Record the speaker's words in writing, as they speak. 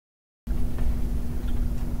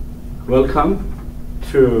Welcome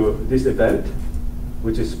to this event,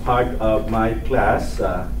 which is part of my class.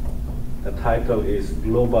 The title is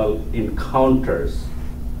Global Encounters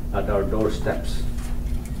at Our Doorsteps.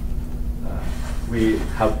 We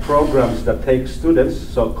have programs that take students,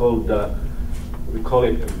 so-called, we call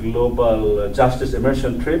it global justice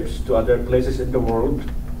immersion trips to other places in the world,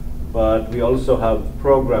 but we also have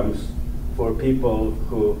programs for people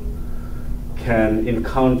who can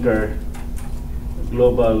encounter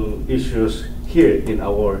global issues here in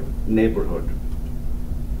our neighborhood.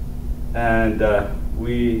 And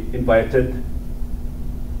we invited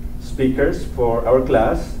speakers for our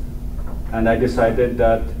class, and I decided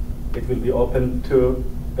that it will be open to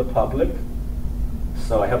the public.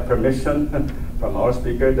 So I have permission from our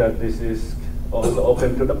speaker that this is also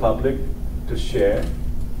open to the public to share.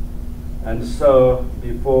 And so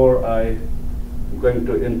before I'm going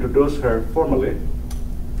to introduce her formally,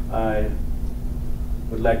 I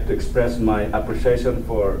would like to express my appreciation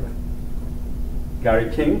for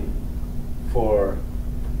Gary King for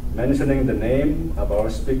mentioning the name of our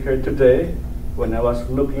speaker today when I was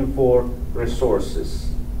looking for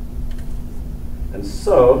resources. And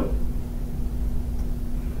so,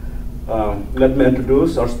 let me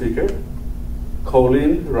introduce our speaker,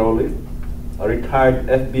 Coleen Rowley, a retired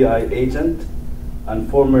FBI agent and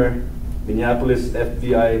former Minneapolis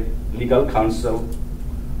FBI Legal Counsel,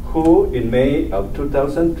 who in May of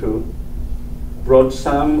 2002 brought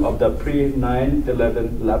some of the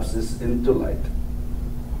pre-9/11 lapses into light.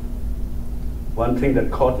 One thing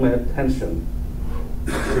that caught my attention,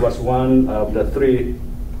 she was one of the 3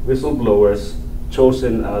 whistleblowers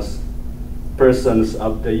chosen as Persons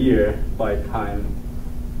of the Year by Time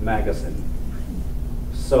magazine.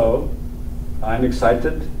 So I'm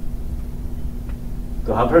excited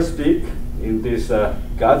to have her speak in this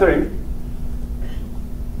gathering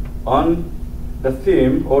on the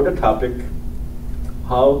theme or the topic,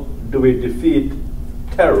 how do we defeat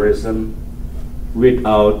terrorism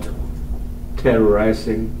without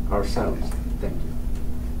terrorizing ourselves? Thank you.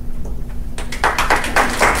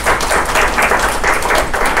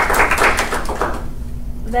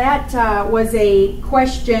 That was a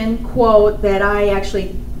question quote that I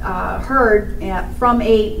actually heard from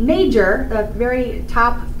a major, a very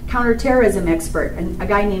top counterterrorism expert, a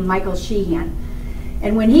guy named Michael Sheehan.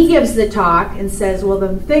 And when he gives the talk and says, well,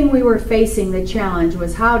 the thing we were facing, the challenge,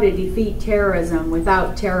 was how to defeat terrorism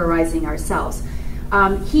without terrorizing ourselves,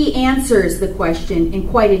 he answers the question in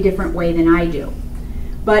quite a different way than I do.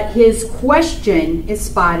 But his question is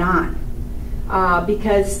spot on,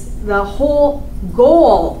 because the whole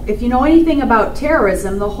goal, if you know anything about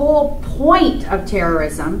terrorism, the whole point of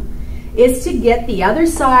terrorism is to get the other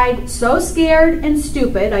side so scared and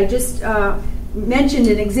stupid. I just mentioned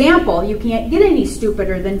an example. You can't get any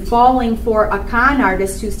stupider than falling for a con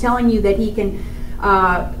artist who's telling you that he can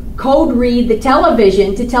code read the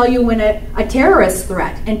television to tell you when a terrorist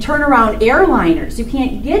threat and turn around airliners. You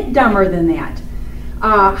can't get dumber than that.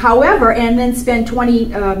 However, and then spend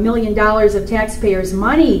 $20 million of taxpayers'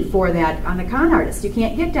 money for that on a con artist. You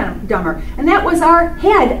can't get dumber. And that was our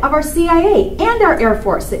head of our CIA and our Air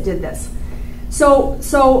Force that did this. So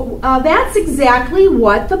that's exactly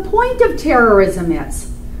what the point of terrorism is.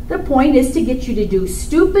 The point is to get you to do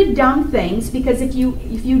stupid, dumb things, because if you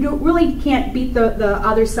really can't beat the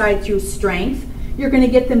other side through strength, you're going to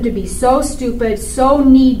get them to be so stupid, so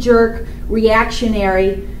knee-jerk,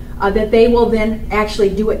 reactionary, that they will then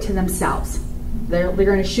actually do it to themselves. They're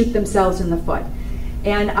going to shoot themselves in the foot.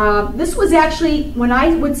 And this was actually, when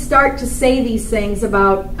I would start to say these things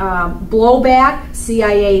about blowback,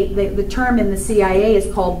 CIA, the term in the CIA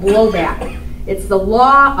is called blowback. It's the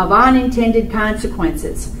law of unintended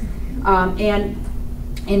consequences. And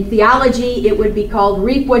in theology, it would be called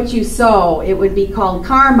reap what you sow. It would be called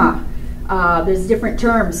karma. There's different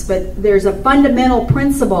terms, but there's a fundamental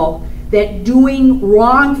principle that doing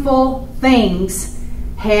wrongful things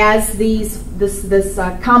has this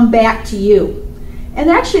come back to you. And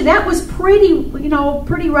actually, that was pretty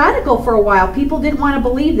radical for a while. People didn't want to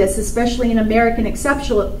believe this, especially in American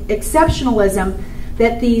exceptionalism,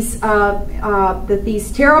 that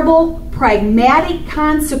these terrible pragmatic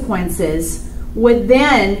consequences would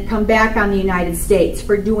then come back on the United States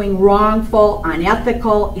for doing wrongful,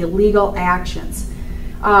 unethical, illegal actions.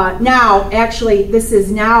 Now, actually, this is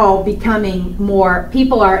now becoming more,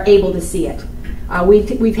 people are able to see it.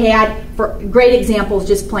 We've had, for great examples,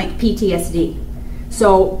 just plain PTSD.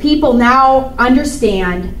 So people now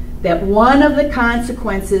understand that one of the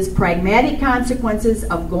consequences, pragmatic consequences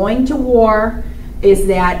of going to war is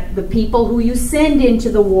that the people who you send into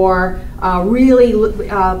the war really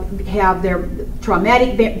have their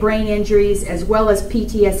traumatic brain injuries as well as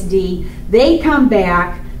PTSD. They come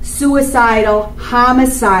back suicidal,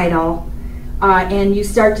 homicidal, and you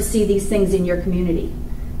start to see these things in your community.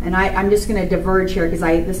 And I'm just going to diverge here because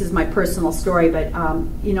this is my personal story, but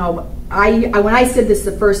you know, when I said this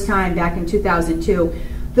the first time back in 2002,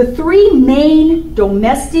 the three main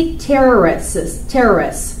domestic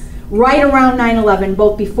terrorists right around 9/11,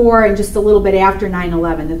 both before and just a little bit after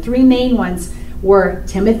 9/11, the three main ones were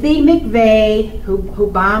Timothy McVeigh, who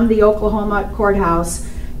bombed the Oklahoma courthouse,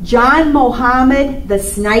 John Mohammed, the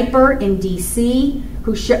sniper in D.C.,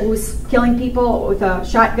 who was killing people with a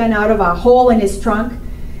shotgun out of a hole in his trunk,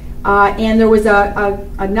 and there was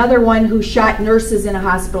another one who shot nurses in a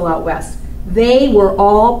hospital out west. They were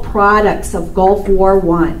all products of Gulf War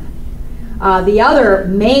I. The other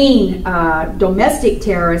main domestic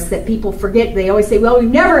terrorists that people forget, they always say, well, we've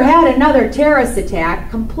never had another terrorist attack.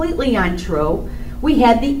 Completely untrue. We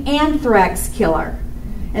had the anthrax killer.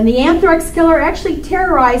 And the anthrax killer actually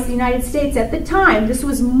terrorized the United States at the time. This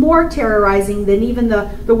was more terrorizing than even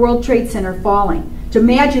the World Trade Center falling. To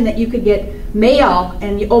imagine that you could get mail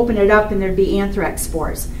and you open it up and there'd be anthrax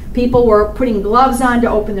spores. People were putting gloves on to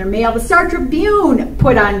open their mail. The Star Tribune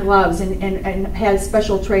put on gloves and had a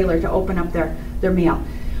special trailer to open up their mail.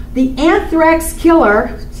 The anthrax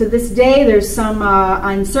killer, to this day, there's some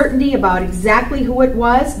uncertainty about exactly who it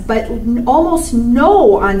was, but almost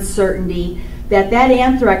no uncertainty that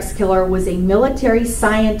anthrax killer was a military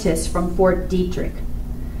scientist from Fort Detrick.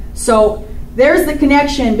 So there's the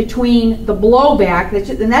connection between the blowback,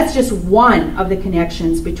 and that's just one of the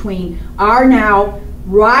connections between our now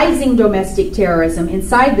rising domestic terrorism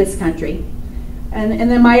inside this country. And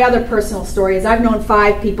then my other personal story is I've known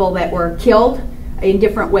 5 people that were killed in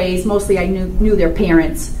different ways. Mostly I knew their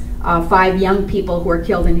parents. 5 young people who were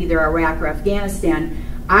killed in either Iraq or Afghanistan.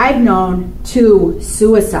 I've known 2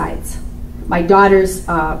 suicides. My daughter's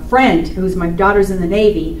friend, my daughter's in the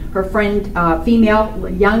Navy, her friend, female,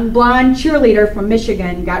 young blonde cheerleader from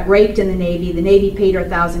Michigan, got raped in the Navy. The Navy paid her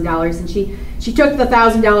 $1,000, and she took the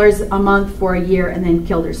 $1,000 a month for a year and then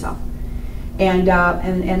killed herself. And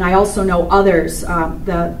I also know others.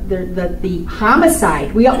 The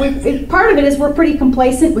homicide. Part of it is we're pretty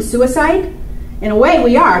complacent with suicide. In a way,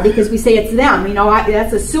 we are, because we say it's them. You know,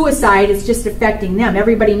 that's a suicide. It's just affecting them.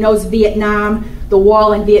 Everybody knows Vietnam. The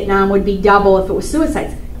wall in Vietnam would be double if it was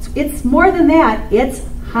suicides. It's more than that. It's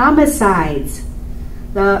homicides.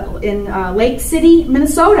 In Lake City,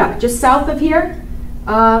 Minnesota, just south of here,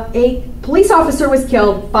 a police officer was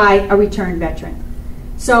killed by a returned veteran.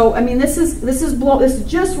 So, I mean, this is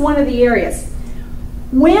just one of the areas.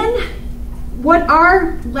 What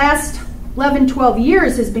our last 11, 12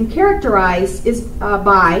 years has been characterized is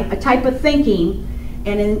by a type of thinking,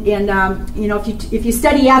 and you know, if you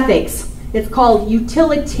study ethics, it's called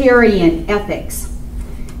utilitarian ethics,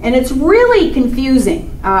 and it's really confusing.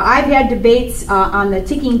 I've had debates on the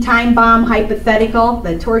ticking time bomb hypothetical,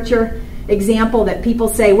 the torture example, that people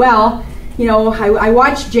say, well, you know, I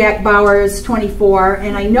watched Jack Bauer's 24,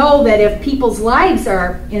 and I know that if people's lives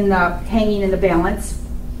are hanging in the balance,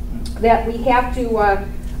 that we have to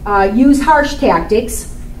use harsh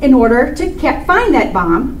tactics in order to find that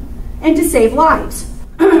bomb and to save lives.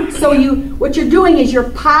 So what you're doing is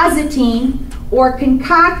you're positing or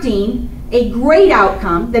concocting a great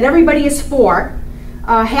outcome that everybody is for,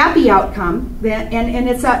 a happy outcome, and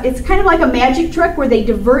it's kind of like a magic trick where they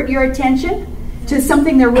divert your attention to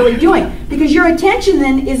something they're really doing, because your attention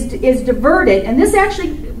then is diverted, and this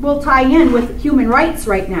actually will tie in with human rights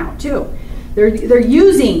right now too.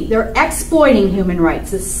 They're exploiting human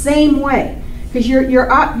rights the same way, because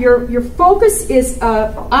your focus is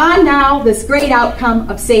on now this great outcome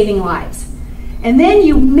of saving lives, and then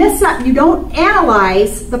you don't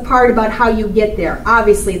analyze the part about how you get there.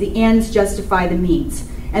 Obviously, the ends justify the means,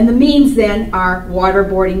 and the means then are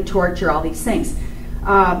waterboarding, torture, all these things.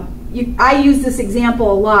 I use this example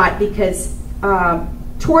a lot because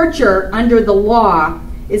torture under the law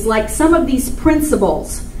is like some of these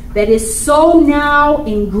principles that is so now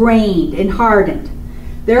ingrained and hardened.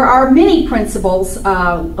 There are many principles,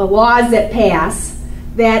 laws that pass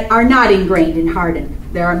that are not ingrained and hardened.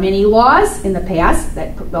 There are many laws in the past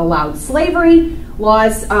that allowed slavery,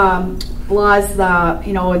 laws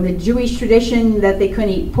you know, in the Jewish tradition that they couldn't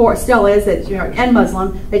eat pork, still is, that, you know, and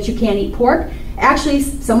Muslim, that you can't eat pork. Actually,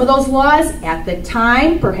 some of those laws at the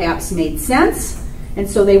time perhaps made sense, and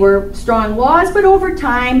so they were strong laws, but over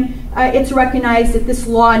time it's recognized that this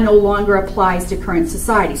law no longer applies to current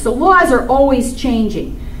society. So laws are always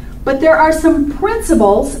changing. But there are some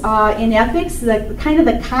principles in ethics, kind of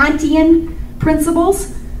the Kantian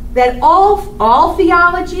principles that all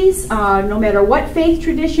theologies, no matter what faith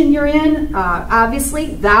tradition you're in,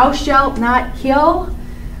 obviously, thou shalt not kill,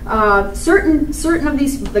 certain of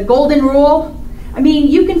these, the golden rule. I mean,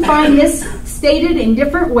 you can find this stated in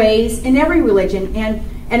different ways in every religion,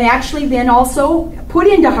 and actually then also put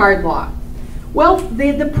into hard law. Well,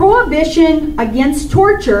 the prohibition against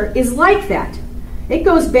torture is like that. It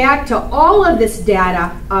goes back to all of this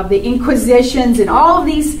data of the Inquisitions and all of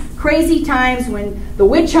these crazy times when the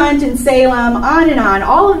witch hunt in Salem, on and on,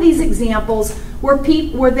 all of these examples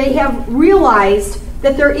where they have realized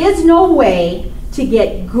that there is no way to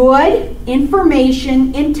get good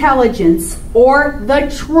information, intelligence, or the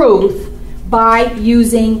truth by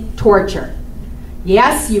using torture.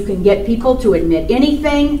 Yes, you can get people to admit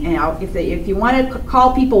anything. You know, if you want to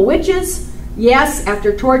call people witches, yes,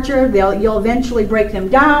 after torture, you'll eventually break them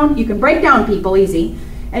down. You can break down people easy,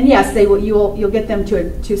 and yes, you'll get them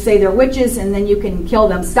to say they're witches, and then you can kill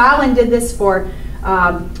them. Stalin did this for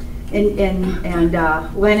Lenin,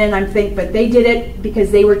 I think, but they did it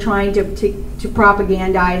because they were trying to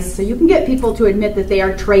propagandize. So you can get people to admit that they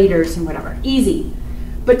are traitors and whatever, easy.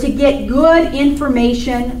 But to get good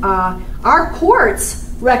information, our courts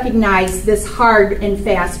recognize this hard and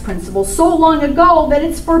fast principle so long ago that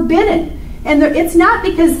it's forbidden. And it's not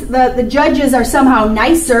because the judges are somehow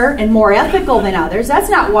nicer and more ethical than others.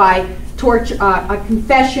 That's not why torture, a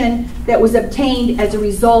confession that was obtained as a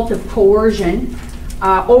result of coercion,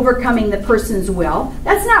 overcoming the person's will,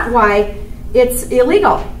 that's not why it's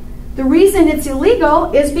illegal. The reason it's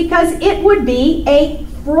illegal is because it would be a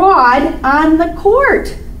fraud on the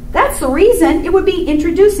court. That's the reason it would be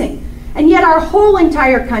introducing. And yet our whole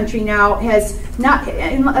entire country now has not,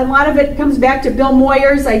 and a lot of it comes back to Bill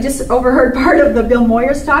Moyers. I just overheard part of the Bill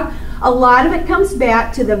Moyers talk. A lot of it comes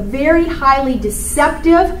back to the very highly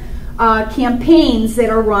deceptive campaigns that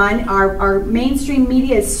are run. Our mainstream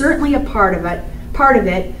media is certainly a part of it,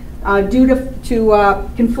 due to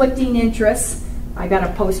conflicting interests. I got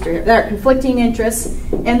a poster here. There, conflicting interests.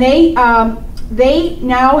 And they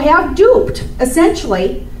now have duped,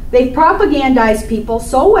 essentially. They've propagandized people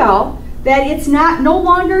so well that it's no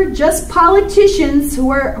longer just politicians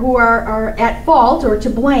who are at fault or to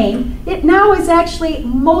blame. It now is actually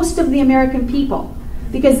most of the American people,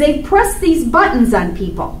 because they've pressed these buttons on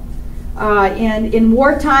people. And in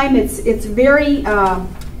wartime, it's the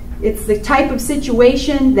type of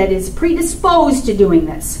situation that is predisposed to doing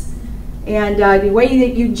this. And the way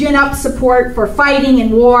that you gin up support for fighting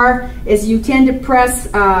in war is you tend to press,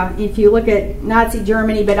 if you look at Nazi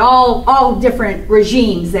Germany, but all different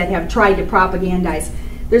regimes that have tried to propagandize.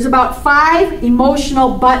 There's about 5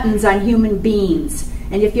 emotional buttons on human beings.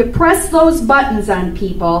 And if you press those buttons on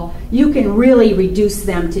people, you can really reduce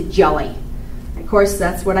them to jelly. Of course,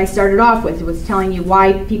 that's what I started off with, was telling you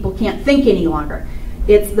why people can't think any longer.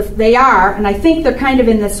 They are, and I think they're kind of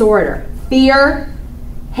in this order: fear,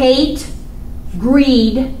 hate,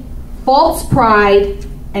 greed, false pride,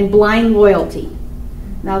 and blind loyalty.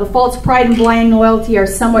 Now, the false pride and blind loyalty are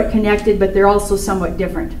somewhat connected, but they're also somewhat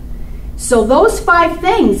different. So those 5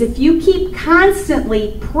 things, if you keep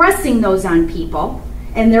constantly pressing those on people,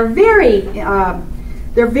 and they're very,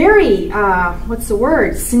 what's the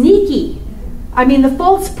word, sneaky. I mean, the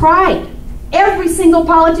false pride. Every single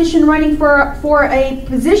politician running for a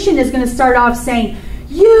position is going to start off saying,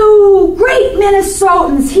 "You great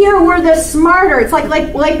Minnesotans, here we're the smarter." It's like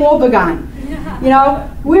Wobegon. You know,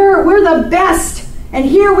 we're the best, and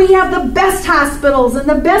here we have the best hospitals and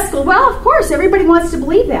the best. Well, of course, everybody wants to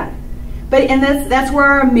believe that. And that's where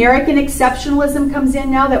our American exceptionalism comes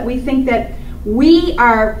in now, that we think that we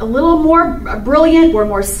are a little more brilliant, we're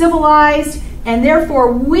more civilized, and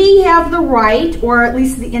therefore we have the right, or at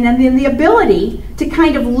least the ability, to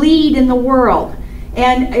kind of lead in the world.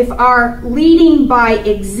 And if our leading by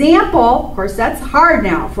example, of course that's hard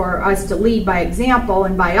now for us to lead by example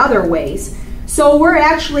and by other ways, so we're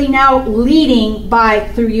actually now leading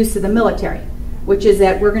through use of the military, which is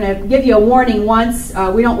that we're going to give you a warning once,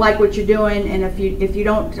 we don't like what you're doing, and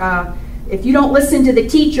if you don't listen to the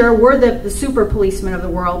teacher, we're the super policemen of the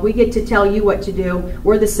world. We get to tell you what to do.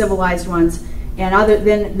 We're the civilized ones. And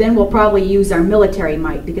then we'll probably use our military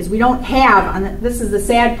might, because we don't have, and this is the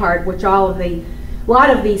sad part, which a lot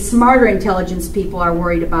of the smarter intelligence people are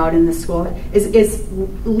worried about in the school, is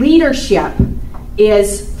leadership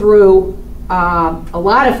is through a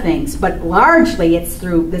lot of things, but largely it's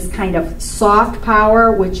through this kind of soft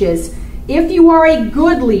power, which is, if you are a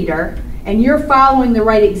good leader and you're following the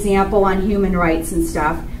right example on human rights and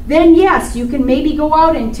stuff, then yes, you can maybe go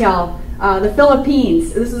out and tell The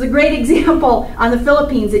Philippines. This is a great example on the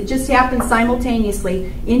Philippines. It just happened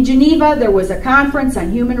simultaneously. In Geneva, there was a conference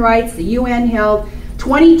on human rights the UN held.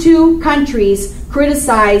 22 countries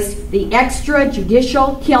criticized the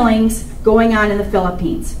extrajudicial killings going on in the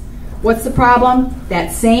Philippines. What's the problem?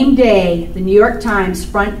 That same day, the New York Times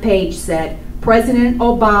front page said, President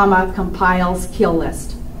Obama compiles kill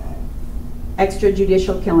list.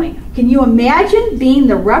 Extrajudicial killing. Can you imagine being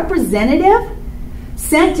the representative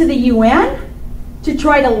sent to the UN to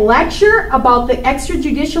try to lecture about the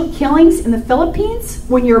extrajudicial killings in the Philippines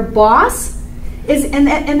when your boss is, and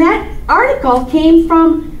that article came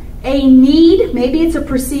from a need, maybe it's a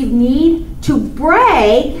perceived need, to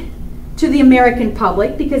brag to the American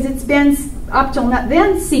public, because it's been up till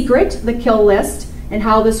then secret, the kill list and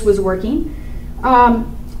how this was working.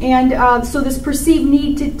 So this perceived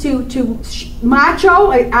need to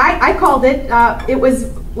macho, I called it, it was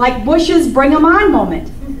like Bush's bring 'em on moment.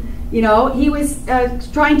 You know, he was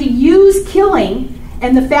trying to use killing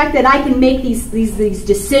and the fact that I can make these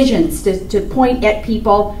decisions to point at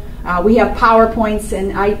people. We have PowerPoints,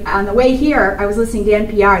 and on the way here, I was listening to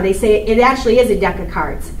NPR. They say it actually is a deck of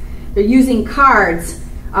cards. They're using cards,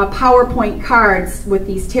 PowerPoint cards with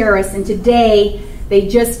these terrorists, and today they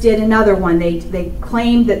just did another one. They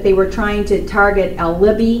claimed that they were trying to target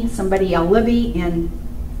somebody al-Libi in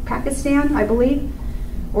Pakistan, I believe,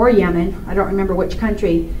 or Yemen. I don't remember which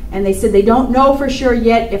country. And they said they don't know for sure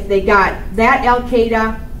yet if they got that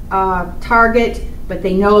al-Qaeda target, but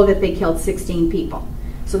they know that they killed 16 people.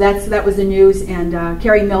 So that was the news, and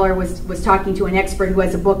Carrie Miller was talking to an expert who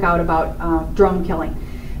has a book out about drone killing.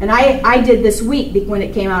 And I did this week, when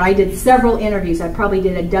it came out, I did several interviews. I probably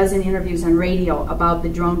did a dozen interviews on radio about the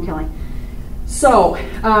drone killing. So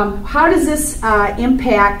how does this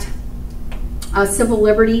impact civil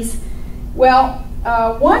liberties? Well,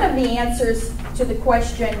 one of the answers to the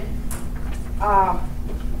question, if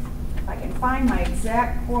I can find my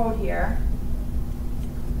exact quote here.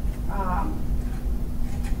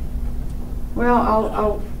 Well,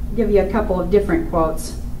 I'll give you a couple of different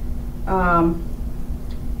quotes.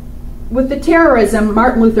 With the terrorism,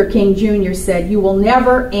 Martin Luther King Jr. said, "You will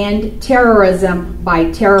never end terrorism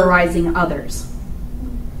by terrorizing others."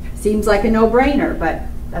 Seems like a no-brainer, but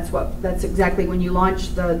that's exactly when you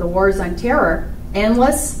launch the wars on terror.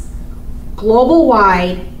 Endless,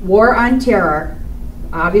 global-wide war on terror.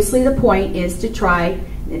 Obviously the point is to try,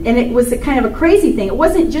 and it was a kind of a crazy thing. It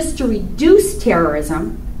wasn't just to reduce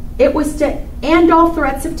terrorism, it was to end all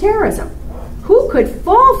threats of terrorism. Who could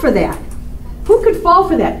fall for that? Who could fall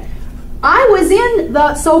for that? I was in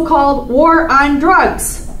the so-called war on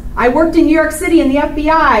drugs. I worked in New York City in the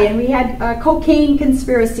FBI, and we had cocaine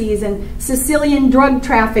conspiracies and Sicilian drug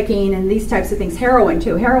trafficking and these types of things. Heroin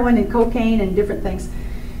too, heroin and cocaine and different things.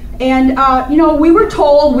 And you know, we were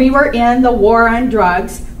told we were in the war on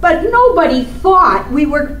drugs, but nobody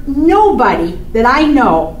that I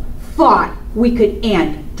know thought we could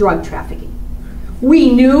end drug trafficking.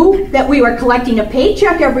 We knew that we were collecting a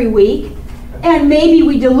paycheck every week, and maybe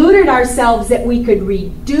we deluded ourselves that we could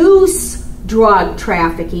reduce drug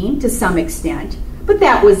trafficking to some extent, but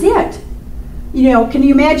that was it. You know, can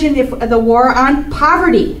you imagine if the war on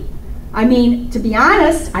poverty? I mean, to be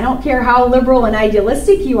honest, I don't care how liberal and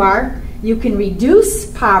idealistic you are, you can reduce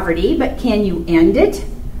poverty, but can you end it?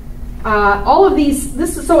 All of these,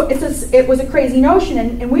 it was a crazy notion,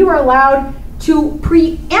 and we were allowed to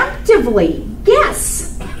preemptively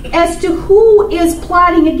guess as to who is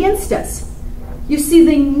plotting against us. You see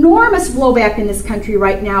the enormous blowback in this country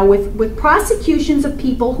right now with prosecutions of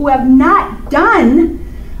people who have not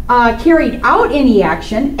carried out any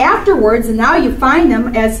action afterwards, and now you find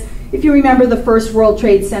them as, if you remember the first World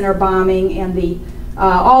Trade Center bombing and in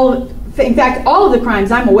fact, all of the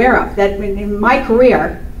crimes I'm aware of that in my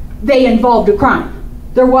career, they involved a crime.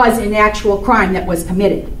 There was an actual crime that was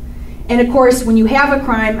committed. And of course, when you have a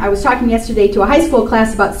crime, I was talking yesterday to a high school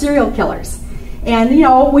class about serial killers. And you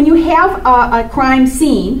know, when you have a crime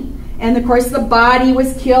scene, and of course the body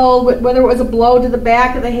was killed, whether it was a blow to the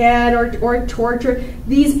back of the head or torture,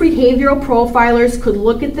 these behavioral profilers could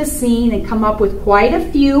look at the scene and come up with quite a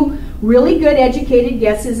few really good educated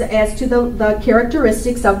guesses as to the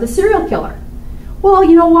characteristics of the serial killer. Well,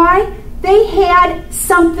 you know why? They had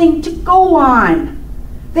something to go on.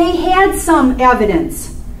 They had some evidence.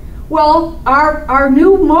 Well, our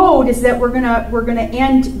new mode is that we're gonna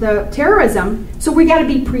end the terrorism, so we got to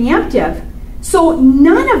be preemptive. So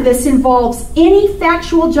none of this involves any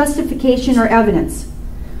factual justification or evidence.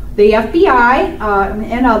 The FBI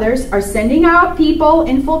and others are sending out people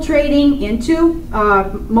infiltrating into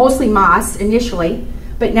mostly mosques initially,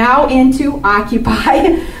 but now into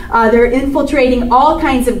Occupy. They're infiltrating all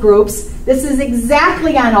kinds of groups. This is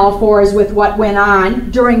exactly on all fours with what went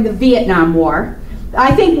on during the Vietnam War.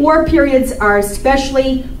 I think war periods are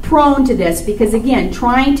especially prone to this because, again,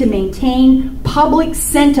 trying to maintain public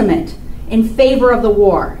sentiment in favor of the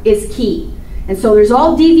war is key. And so there's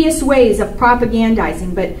all devious ways of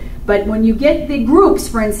propagandizing, but when you get the groups,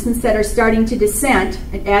 for instance, that are starting to dissent,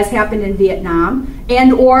 as happened in Vietnam,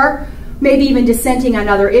 and or maybe even dissenting on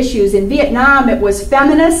other issues. In Vietnam, it was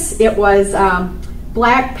feminists, it was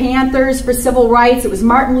Black Panthers for civil rights, it was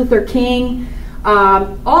Martin Luther King,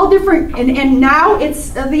 all different, and now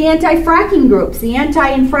it's the anti-fracking groups, the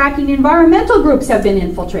anti-fracking environmental groups have been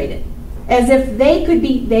infiltrated, as if they could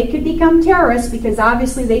become terrorists because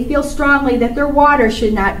obviously they feel strongly that their water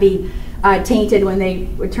should not be tainted when they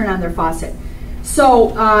would turn on their faucet.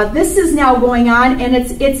 So this is now going on, and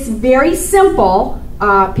it's very simple.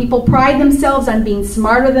 People pride themselves on being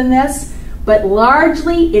smarter than this, but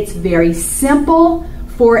largely it's very simple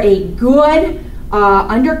for a good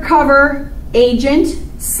undercover agent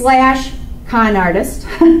slash con artist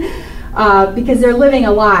because they're living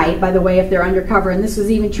a lie, by the way, if they're undercover. And this was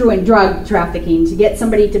even true in drug trafficking. To get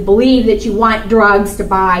somebody to believe that you want drugs to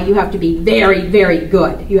buy, you have to be very, very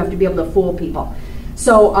good. You have to be able to fool people.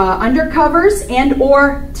 So undercovers and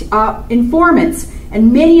or informants.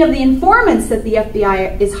 And many of the informants that the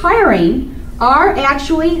FBI is hiring are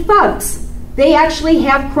actually thugs. They actually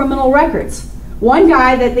have criminal records. One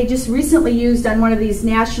guy that they just recently used on one of these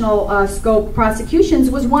national scope prosecutions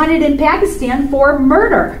was wanted in Pakistan for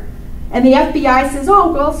murder. And the FBI says,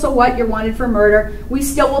 oh, well, so what? You're wanted for murder. We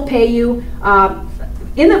still will pay you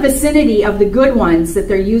in the vicinity of the good ones that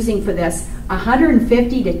they're using for this,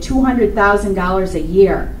 $150,000 to $200,000 a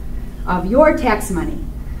year of your tax money.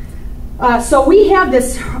 So we have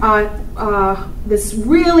this this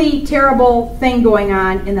really terrible thing going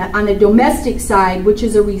on on the domestic side, which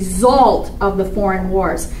is a result of the foreign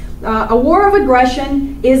wars. A war of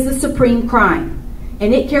aggression is the supreme crime,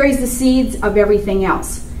 and it carries the seeds of everything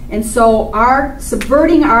else. And so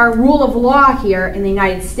subverting our rule of law here in the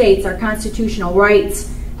United States, our constitutional rights,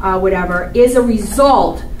 whatever, is a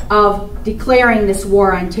result of declaring this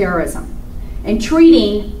war on terrorism. And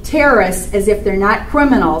treating terrorists as if they're not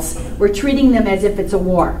criminals, we're treating them as if it's a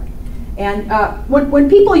war. And when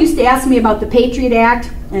people used to ask me about the Patriot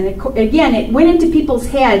Act, and again, it went into people's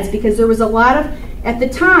heads because there was a lot of, at the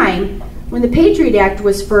time, when the Patriot Act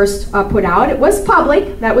was first put out, it was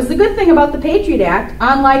public. That was the good thing about the Patriot Act,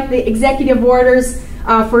 unlike the executive orders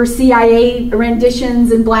for CIA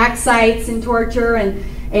renditions and black sites and torture and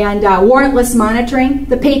warrantless monitoring.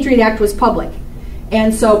 The Patriot Act was public.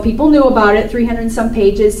 And so people knew about it, 300 and some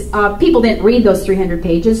pages. People didn't read those 300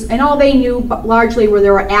 pages, and all they knew largely were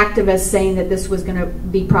there were activists saying that this was going to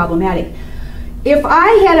be problematic. If I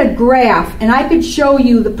had a graph and I could show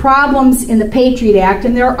you the problems in the Patriot Act,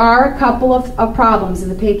 and there are a couple of problems in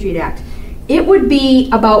the Patriot Act, it would be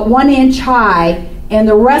about 1 inch high, and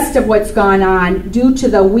the rest of what's gone on due to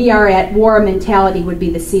the we are at war mentality would be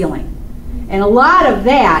the ceiling. And a lot of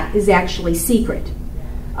that is actually secret.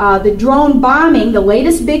 The drone bombing, the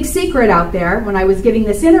latest big secret out there, when I was giving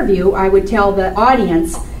this interview, I would tell the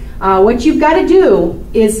audience, what you've got to do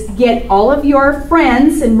is get all of your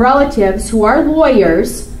friends and relatives who are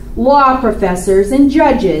lawyers, law professors, and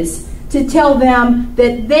judges to tell them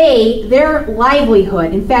that their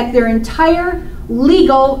livelihood, in fact, their entire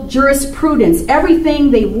legal jurisprudence, everything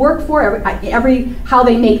they work for, how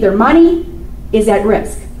they make their money, is at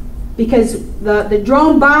risk. Because the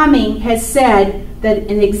drone bombing has said that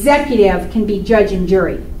an executive can be judge and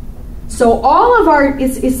jury. So all of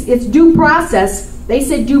it's due process. They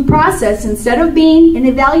said due process, instead of being an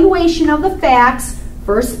evaluation of the facts,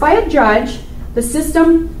 first by a judge, the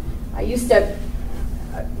system,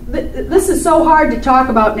 this is so hard to talk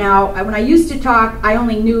about now. When I used to talk, I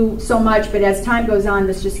only knew so much, but as time goes on,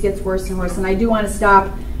 this just gets worse and worse, and I do want to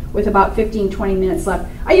stop with about 15, 20 minutes left.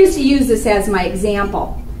 I used to use this as my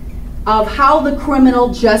example of how the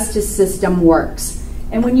criminal justice system works.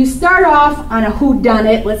 And when you start off on a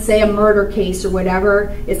whodunit, let's say a murder case or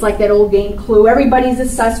whatever, it's like that old game Clue, everybody's a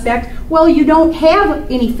suspect. Well, you don't have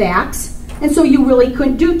any facts, and so you really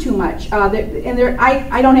couldn't do too much.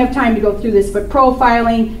 I don't have time to go through this, but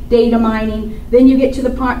profiling, data mining, then you get to the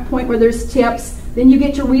point where there's tips, then you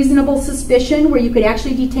get to reasonable suspicion where you could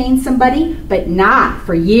actually detain somebody, but not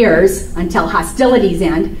for years until hostilities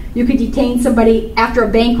end. You could detain somebody after a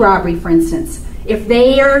bank robbery, for instance. If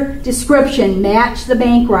their description matched the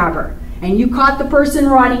bank robber and you caught the person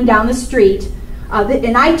running down the street,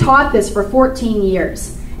 and I taught this for 14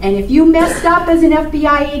 years, and if you messed up as an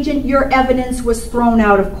FBI agent, your evidence was thrown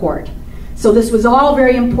out of court. So this was all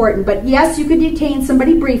very important. But yes, you could detain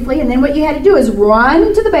somebody briefly, and then what you had to do is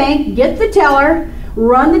run to the bank, get the teller,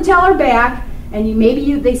 run the teller back, and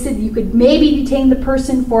they said you could maybe detain the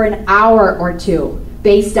person for an hour or two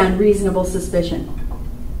based on reasonable suspicion.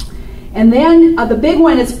 And then the big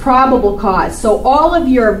one is probable cause. So all of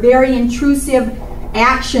your very intrusive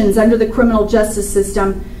actions under the criminal justice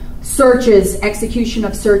system, searches, execution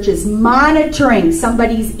of searches, monitoring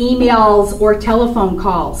somebody's emails or telephone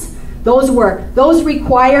calls, those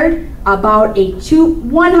required about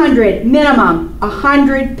 100 minimum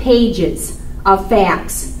 100 pages of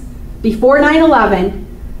facts. Before 9/11,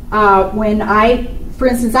 for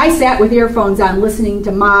instance, I sat with earphones on listening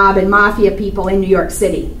to mob and mafia people in New York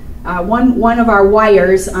City. One of our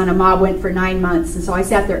wires on a mob went for 9 months, and so I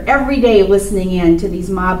sat there every day listening in to these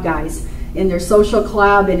mob guys in their social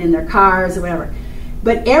club and in their cars or whatever.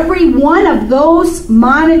 But every one of those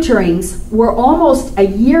monitorings were almost a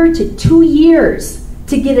year to 2 years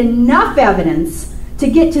to get enough evidence to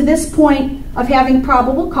get to this point of having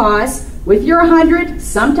probable cause with your 100,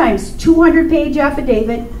 sometimes 200-page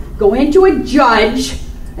affidavit, go into a judge,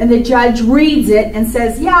 and the judge reads it and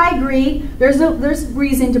says, yeah, I agree, there's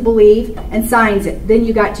reason to believe, and signs it. Then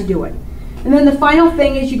you got to do it. And then the final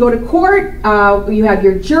thing is you go to court, you have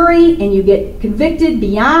your jury, and you get convicted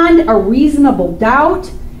beyond a reasonable doubt,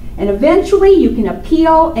 and eventually you can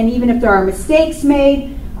appeal, and even if there are mistakes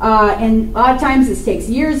made, and a lot of times this takes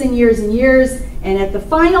years and years and years, and at the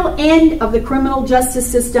final end of the criminal justice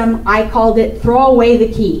system, I called it throw away the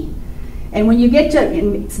key. And when you get to,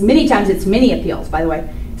 and many times it's mini appeals, by the way,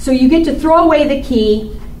 so you get to throw away the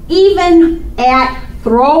key. Even at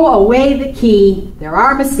throw away the key, there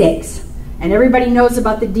are mistakes. And everybody knows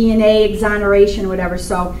about the DNA exoneration or whatever,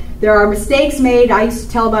 so there are mistakes made. I used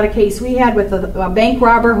to tell about a case we had with a bank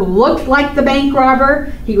robber who looked like the bank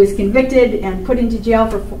robber. He was convicted and put into jail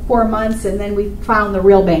for 4 months, and then we found the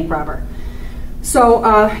real bank robber. So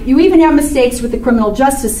you even have mistakes with the criminal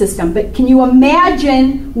justice system, but can you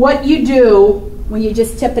imagine what you do when you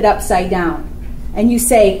just tip it upside down? And you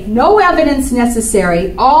say, no evidence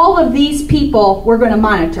necessary, all of these people we're going to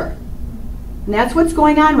monitor. And that's what's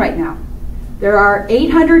going on right now. There are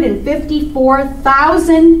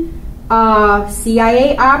 854,000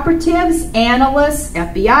 CIA operatives, analysts,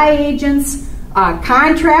 FBI agents,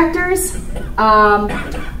 contractors,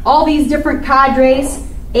 all these different cadres,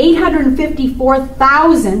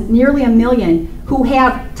 854,000, nearly 1 million, who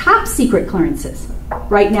have top secret clearances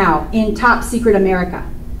right now in top secret America.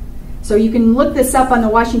 So you can look this up on the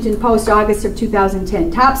Washington Post, August of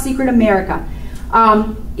 2010, top secret America.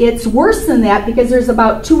 It's worse than that because there's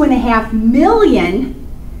about 2.5 million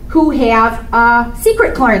who have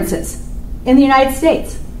secret clearances in the United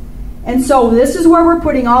States. And so this is where we're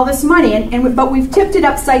putting all this money, but we've tipped it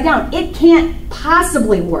upside down. It can't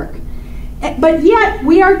possibly work. But yet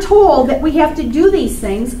we are told that we have to do these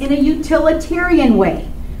things in a utilitarian way,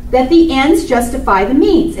 that the ends justify the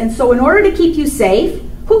means. And so in order to keep you safe,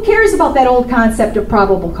 who cares about that old concept of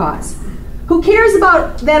probable cause? Who cares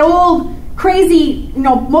about that old crazy, a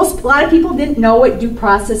lot of people didn't know what due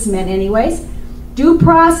process meant anyways. Due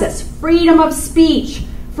process, freedom of speech,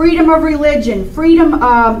 freedom of religion, freedom,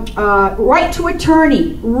 right to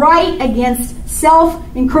attorney, right against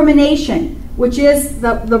self-incrimination, which is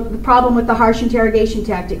the problem with the harsh interrogation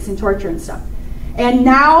tactics and torture and stuff. And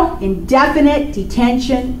now, indefinite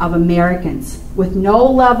detention of Americans with no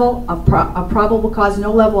level of probable cause,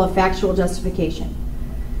 no level of factual justification.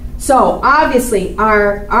 So, obviously,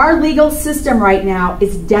 our legal system right now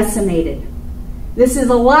is decimated. This is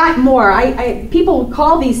a lot more. People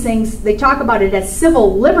call these things, they talk about it as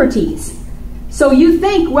civil liberties. So you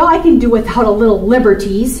think, well, I can do without a little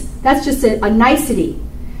liberties. That's just a nicety.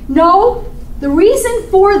 No, the reason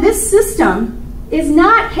for this system has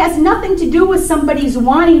nothing to do with somebody's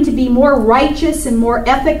wanting to be more righteous and more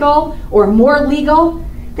ethical or more legal.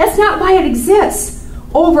 That's not why it exists.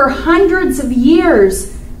 Over hundreds of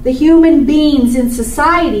years, the human beings in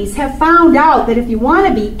societies have found out that if you want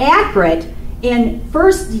to be accurate in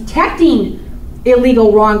first detecting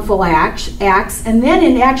illegal wrongful acts and then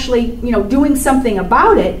in actually doing something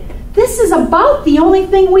about it, this is about the only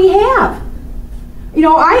thing we have.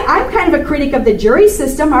 I'm kind of a critic of the jury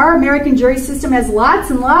system. Our American jury system has lots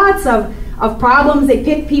and lots of problems. They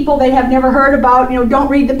pick people they have never heard about, don't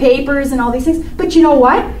read the papers and all these things. But you know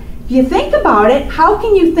what? If you think about it, how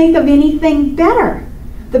can you think of anything better?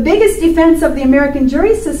 The biggest defense of the American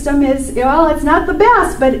jury system is, well, it's not the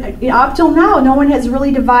best, but up till now, no one has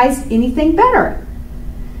really devised anything better.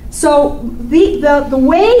 So the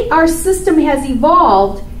way our system has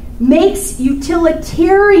evolved makes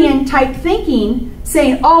utilitarian type thinking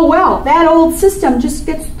saying, oh, well, that old system just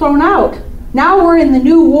gets thrown out. Now we're in the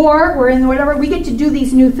new war, we're in whatever, we get to do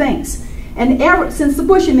these new things. And since the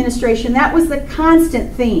Bush administration, that was the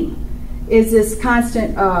constant theme, is this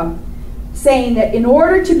constant saying that in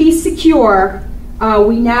order to be secure,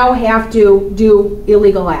 we now have to do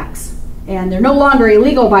illegal acts. And they're no longer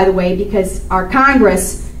illegal, by the way, because our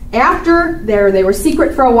Congress, after they were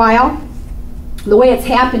secret for a while, the way it's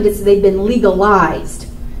happened is they've been legalized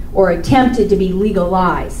or attempted to be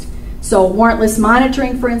legalized. So warrantless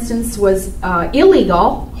monitoring, for instance, was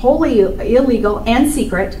illegal, wholly illegal and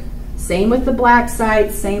secret. Same with the black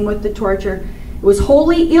sites, same with the torture. It was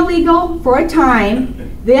wholly illegal for a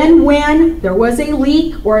time. Then when there was a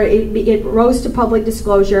leak or it rose to public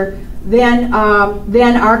disclosure, then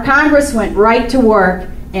our Congress went right to work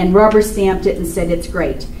and rubber stamped it and said it's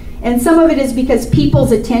great. And some of it is because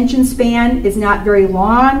people's attention span is not very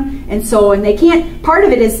long, and they can't, part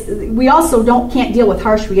of it is we also can't deal with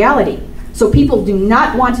harsh reality. So people do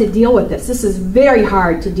not want to deal with this. This is very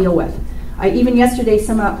hard to deal with. Even yesterday,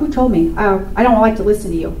 who told me? I don't like to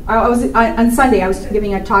listen to you. On Sunday, I was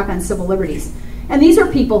giving a talk on civil liberties. And these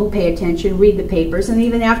are people who pay attention, read the papers, and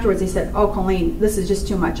even afterwards they said, oh, Coleen, this is just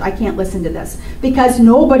too much. I can't listen to this. Because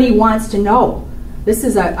nobody wants to know. This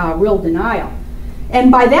is a real denial. And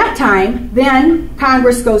by that time, then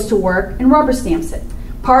Congress goes to work and rubber stamps it.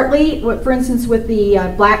 Partly, for instance, with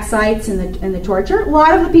the black sites and the torture, a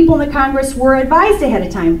lot of the people in the Congress were advised ahead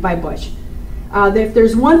of time by Bush. If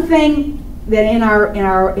there's one thing that in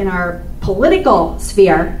our political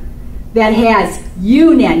sphere that has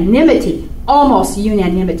unanimity, almost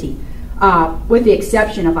unanimity, with the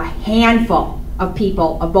exception of a handful of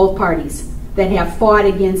people of both parties that have fought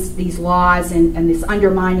against these laws and this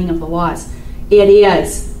undermining of the laws, it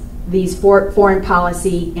is these foreign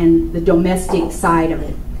policy and the domestic side of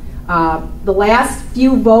it. The last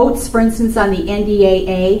few votes, for instance, on the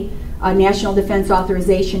NDAA, National Defense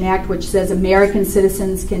Authorization Act, which says American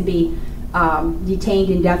citizens can be detained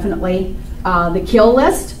indefinitely. The kill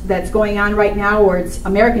list that's going on right now, where it's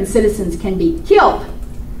American citizens can be killed.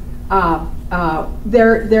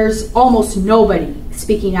 There's almost nobody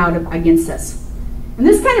speaking out against this. And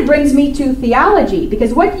this kind of brings me to theology,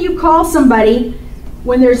 because what do you call somebody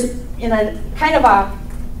when there's in a kind of a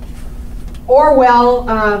Orwell,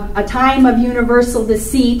 a time of universal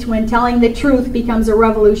deceit, when telling the truth becomes a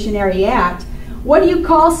revolutionary act? What do you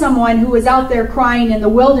call someone who is out there crying in the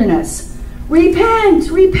wilderness? Repent,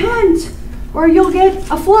 repent, or you'll get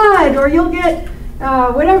a flood, or you'll get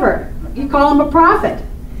whatever. You call them a prophet.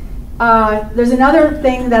 There's another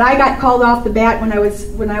thing that I got called off the bat when I was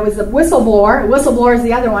a whistleblower. A whistleblower is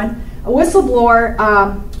the other one. A whistleblower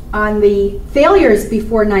on the failures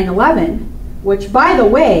before 9/11, which, by the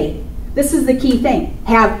way, this is the key thing,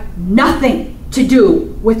 have nothing to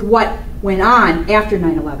do with what went on after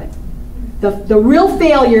 9/11. The real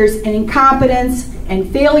failures and incompetence and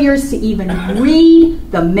failures to even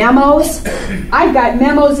read the memos. I've got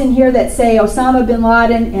memos in here that say Osama bin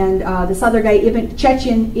Laden and this other guy, Ibn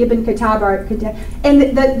Khattab, and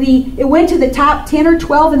it went to the top 10 or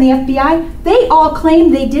 12 in the FBI. They all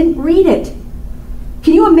claimed they didn't read it.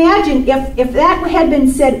 Can you imagine if that had been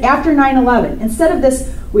said after 9/11, instead of this,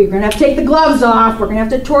 we're going to have to take the gloves off, we're going to have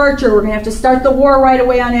to torture, we're going to have to start the war right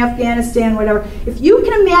away on Afghanistan, whatever. If you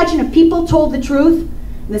can imagine if people told the truth,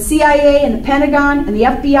 the CIA and the Pentagon and the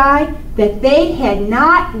FBI, that they had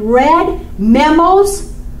not read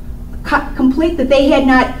memos complete, that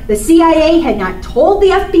the CIA had not told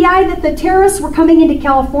the FBI that the terrorists were coming into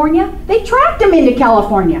California. They tracked them into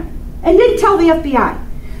California and didn't tell the FBI.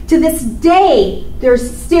 To this day, there's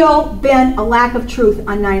still been a lack of truth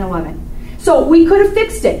on 9/11. So we could have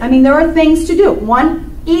fixed it. I mean, there are things to do. One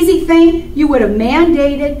easy thing, you would have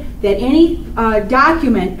mandated that any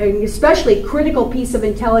document, especially critical piece of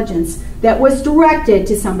intelligence that was directed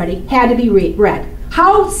to somebody, had to be read.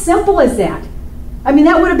 How simple is that? I mean,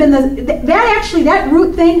 that would have been that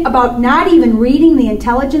root thing about not even reading the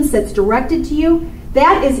intelligence that's directed to you,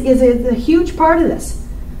 that is a huge part of this.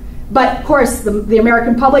 But, of course, the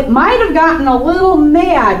American public might have gotten a little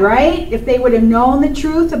mad, right? If they would have known the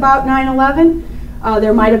truth about 9/11,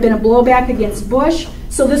 there might have been a blowback against Bush.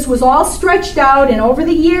 So this was all stretched out, and over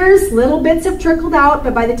the years, little bits have trickled out,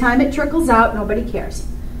 but by the time it trickles out, nobody cares.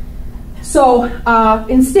 So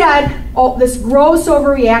instead, this gross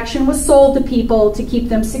overreaction was sold to people to keep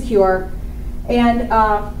them secure. And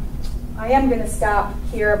I am going to stop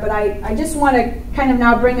here, but I just want to kind of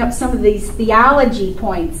now bring up some of these theology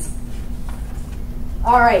points.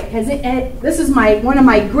 All right, this is one of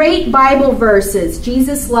my great Bible verses.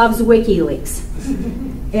 Jesus loves WikiLeaks.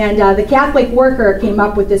 And the Catholic Worker came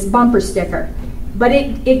up with this bumper sticker. But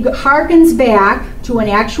it harkens back to an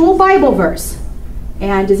actual Bible verse.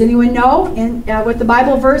 And does anyone know what the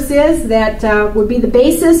Bible verse is that would be the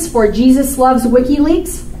basis for Jesus Loves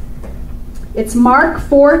WikiLeaks? It's Mark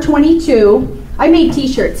 4:22. I made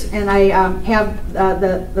T-shirts, and I have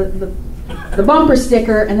the bumper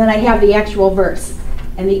sticker, and then I have the actual verse.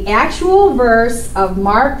 And the actual verse of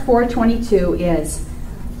Mark 4:22 is,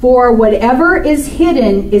 "For whatever is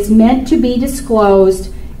hidden is meant to be disclosed,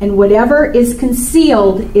 and whatever is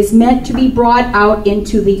concealed is meant to be brought out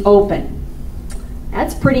into the open."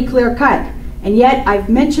 That's pretty clear cut. And yet, I've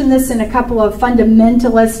mentioned this in a couple of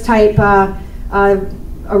fundamentalist type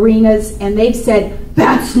arenas, and they've said,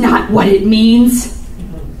 that's not what it means.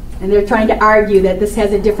 And they're trying to argue that this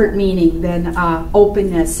has a different meaning than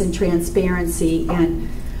openness and transparency. And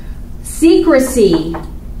secrecy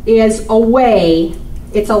is a way,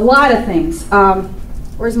 it's a lot of things.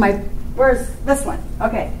 Where's this one?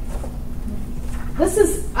 Okay. This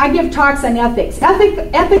is, I give talks on ethics.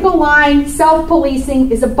 Ethical line,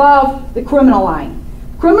 self-policing is above the criminal line.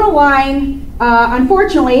 Criminal line,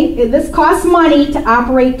 unfortunately, this costs money to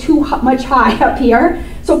operate too much high up here.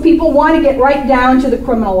 So people want to get right down to the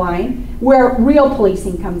criminal line where real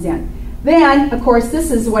policing comes in. Then, of course,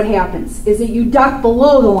 this is what happens, is that you duck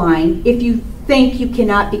below the line if you think you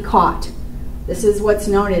cannot be caught. This is what's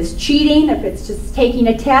known as cheating. If it's just taking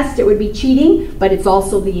a test, it would be cheating, but it's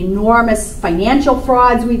also the enormous financial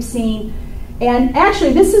frauds we've seen. And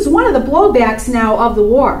actually, this is one of the blowbacks now of the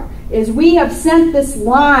war, is we have sent this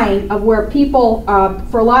line of where people,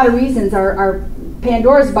 for a lot of reasons, our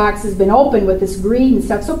Pandora's box has been open with this greed and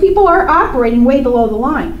stuff, so people are operating way below the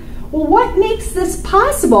line. Well, what makes this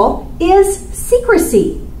possible is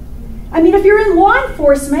secrecy. I mean, if you're in law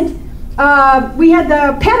enforcement, we had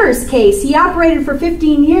the Petters case. He operated for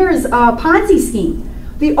 15 years, Ponzi scheme.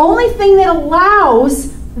 The only thing that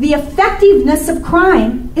allows the effectiveness of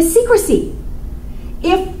crime is secrecy.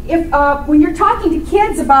 If when you're talking to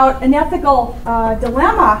kids about an ethical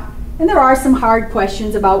dilemma, and there are some hard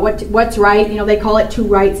questions about what's right, you know, they call it two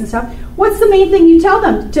rights and stuff. What's the main thing you tell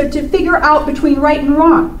them to figure out between right and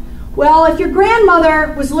wrong? Well, if your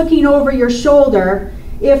grandmother was looking over your shoulder,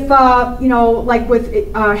 if, you know, like with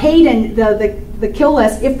Hayden, the kill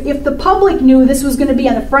list, if the public knew this was going to be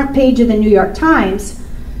on the front page of the New York Times,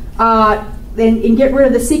 and get rid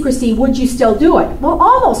of the secrecy, would you still do it? Well,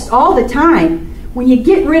 almost all the time, when you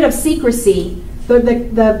get rid of secrecy,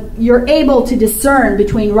 you're able to discern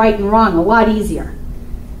between right and wrong a lot easier.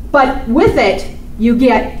 But with it, you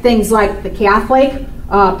get things like the Catholic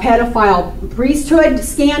pedophile priesthood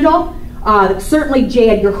scandal, certainly J.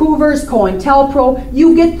 Edgar Hoover's, COINTELPRO.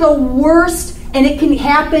 You get the worst, and it can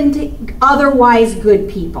happen to otherwise good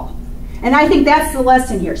people. And I think that's the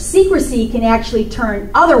lesson here. Secrecy can actually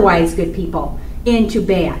turn otherwise good people into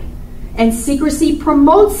bad. And secrecy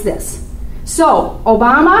promotes this. So,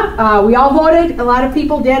 Obama, we all voted, a lot of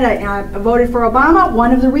people did, voted for Obama.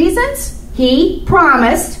 One of the reasons, he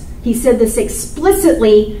promised, he said this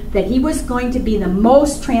explicitly, that he was going to be the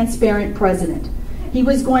most transparent president. He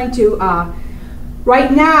was going to,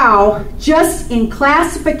 right now, just in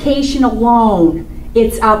classification alone,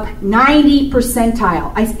 it's up 90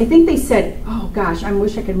 percentile. I think they said, oh gosh, I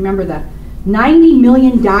wish I could remember that. 90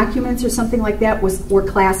 million documents or something like that were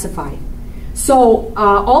classified. So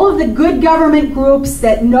all of the good government groups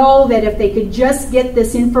that know that if they could just get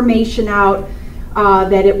this information out,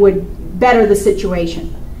 that it would better the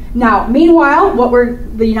situation. Now, meanwhile,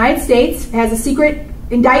 the United States has a secret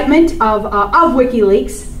indictment of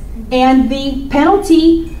WikiLeaks, and the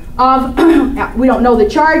penalty of, we don't know the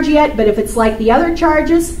charge yet, but if it's like the other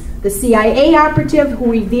charges, the CIA operative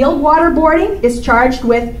who revealed waterboarding is charged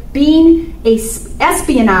with being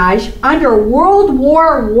espionage under World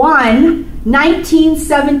War I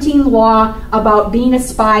 1917 law about being a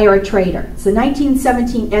spy or a traitor. It's the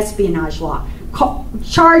 1917 espionage law,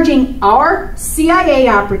 charging our CIA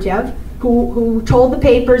operative who told the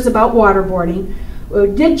papers about waterboarding,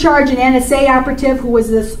 did charge an NSA operative who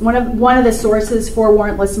was one of the sources for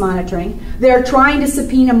warrantless monitoring. They're trying to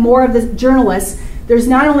subpoena more of the journalists. There's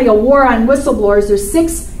not only a war on whistleblowers, there's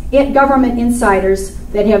 6 government insiders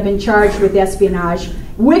that have been charged with espionage.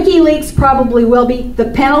 WikiLeaks probably will be.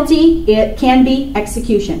 The penalty, it can be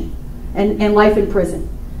execution and life in prison.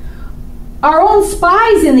 Our own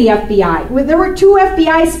spies in the FBI. There were 2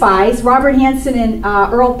 FBI spies, Robert Hansen and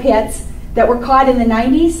Earl Pitts, that were caught in the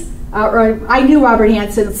 90s. I knew Robert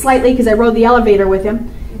Hansen slightly because I rode the elevator with him.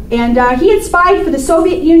 And he had spied for the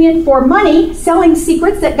Soviet Union for money, selling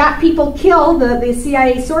secrets that got people killed, the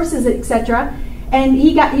CIA sources, etc. And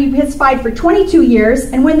he had spied for 22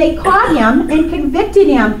 years. And when they caught him and convicted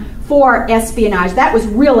him for espionage, that was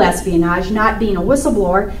real espionage, not being a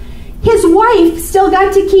whistleblower, his wife still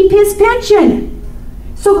got to keep his pension.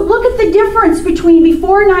 So look at the difference between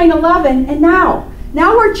before 9/11 and now.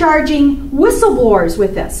 Now we're charging whistleblowers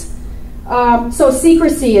with this. So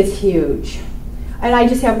secrecy is huge. And I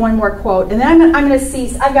just have one more quote. And then I'm going to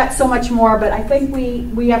cease. I've got so much more, but I think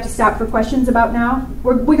we have to stop for questions about now.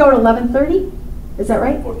 We go to 11:30? Is that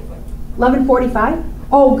right? 11:45?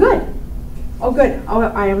 Oh, good. Oh, good. Oh,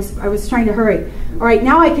 I was trying to hurry. All right,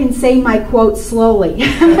 now I can say my quote slowly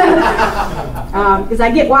because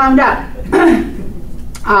I get wound up.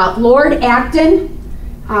 Lord Acton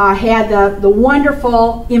had the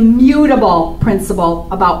wonderful, immutable principle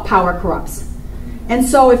about power corrupts. And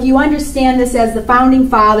so if you understand this as the founding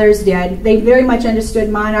fathers did, they very much understood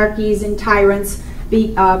monarchies and tyrants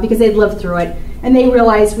because they'd lived through it. And they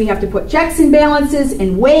realized we have to put checks and balances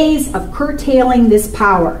and ways of curtailing this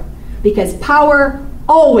power, because power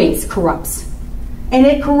always corrupts. And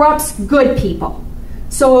it corrupts good people.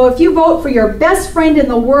 So if you vote for your best friend in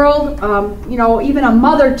the world, you know, even a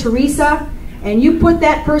Mother Teresa, and you put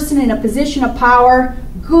that person in a position of power,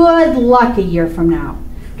 good luck a year from now.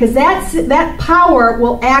 Because that power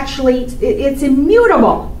will actually, it's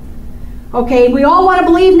immutable. Okay, we all want to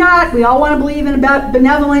believe not. We all want to believe in about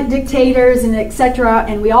benevolent dictators and etc.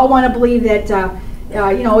 And we all want to believe that,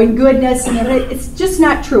 you know, in goodness. And it's just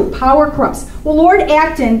not true. Power corrupts. Well, Lord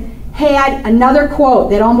Acton had another quote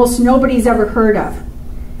that almost nobody's ever heard of.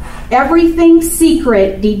 Everything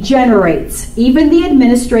secret degenerates, even the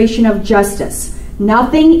administration of justice.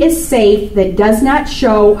 Nothing is safe that does not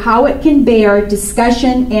show how it can bear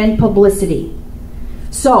discussion and publicity.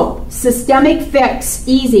 So, systemic fix,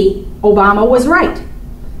 easy. Obama was right.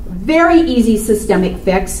 Very easy systemic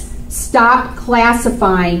fix. Stop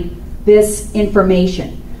classifying this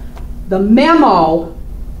information. The memo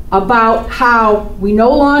about how we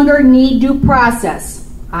no longer need due process,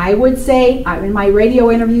 I would say, in my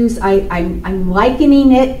radio interviews, I'm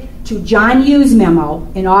likening it to John Hughes' memo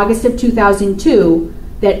in August of 2002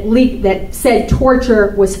 that said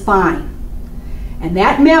torture was fine. And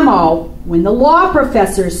that memo, when the law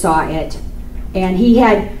professor saw it, and he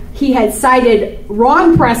had cited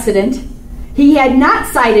wrong precedent, he had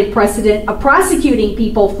not cited precedent of prosecuting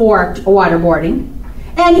people for waterboarding,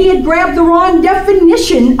 and he had grabbed the wrong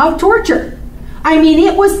definition of torture. I mean,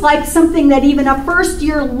 it was like something that even a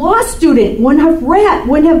first-year law student wouldn't have read,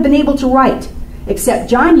 wouldn't have been able to write, except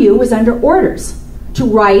John Yoo was under orders to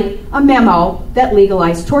write a memo that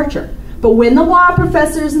legalized torture. But when the law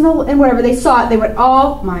professors and whatever, they saw it, they went,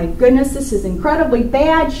 oh my goodness, this is incredibly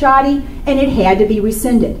bad, shoddy, and it had to be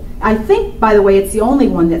rescinded. I think, by the way, it's the only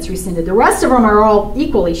one that's rescinded. The rest of them are all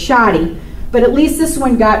equally shoddy, but at least this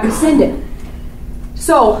one got rescinded.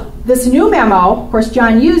 So this new memo, of course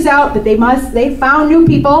John Hughes out, but they found new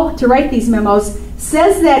people to write these memos,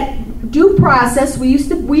 says that due process, we used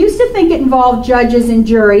to think it involved judges and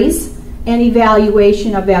juries and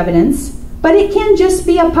evaluation of evidence, but it can just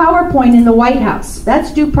be a PowerPoint in the White House.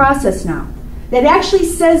 That's due process now. That actually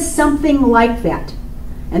says something like that.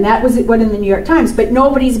 And that was what in the New York Times, but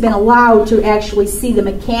nobody's been allowed to actually see the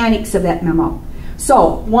mechanics of that memo.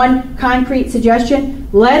 So, one concrete suggestion,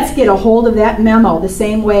 let's get a hold of that memo the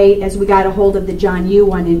same way as we got a hold of the John Yoo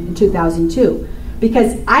one in 2002.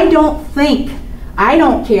 Because I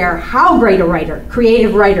don't care how great a writer,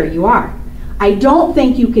 creative writer you are, I don't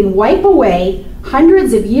think you can wipe away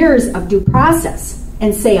hundreds of years of due process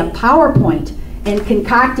and say a PowerPoint and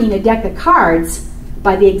concocting a deck of cards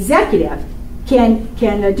by the executive can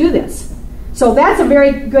do this. So that's a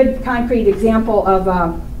very good concrete example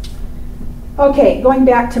of, okay, going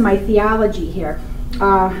back to my theology here.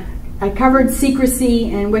 I covered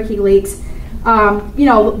secrecy and WikiLeaks. You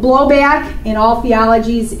know, blowback in all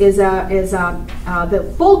theologies is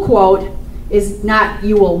the full quote is not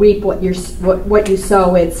 "you will reap what you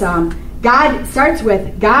sow." It's God starts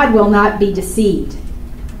with "God will not be deceived,"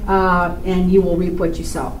 and you will reap what you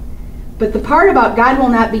sow. But the part about God will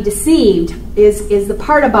not be deceived is the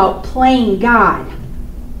part about playing God.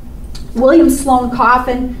 William Sloane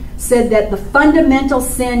Coffin said that the fundamental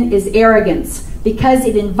sin is arrogance because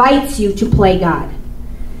it invites you to play God.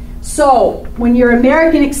 So when you're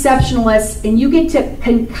American exceptionalists and you get to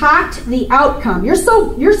concoct the outcome, you're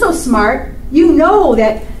so smart, you know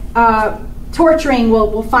that torturing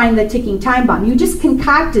will find the ticking time bomb. You just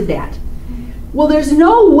concocted that. Well, there's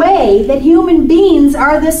no way that human beings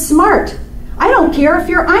are this smart. I don't care if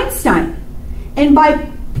you're Einstein. And by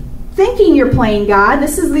thinking you're playing God,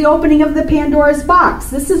 this is the opening of the Pandora's box.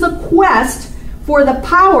 This is a quest for the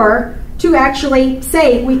power to actually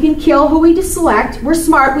say we can kill who we select. We're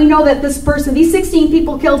smart. We know that this person, these 16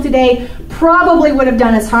 people killed today, probably would have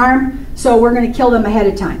done us harm, so we're going to kill them ahead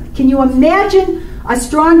of time. Can you imagine a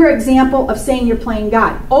stronger example of saying you're playing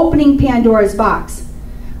God? Opening Pandora's box.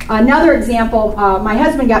 Another example, my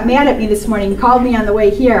husband got mad at me this morning and called me on the way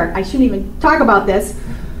here. I shouldn't even talk about this,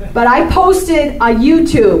 but I posted a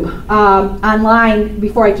YouTube online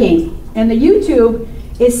before I came. And the YouTube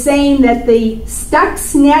is saying that the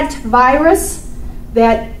Stuxnet virus,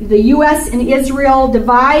 that the US and Israel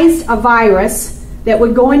devised a virus that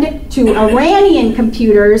would go into Iranian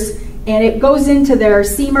computers, and it goes into their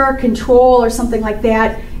CMER control or something like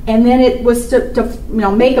that, and then it was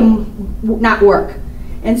to make them not work.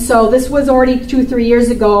 And so this was already 2-3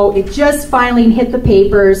 years ago. It just finally hit the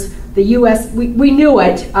papers. The U.S., we knew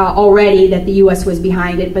it already that the U.S. was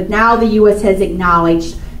behind it, but now the U.S. has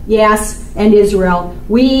acknowledged, yes, and Israel,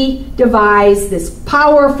 we devised this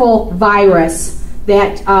powerful virus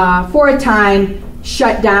that for a time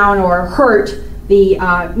shut down or hurt the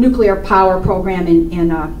nuclear power program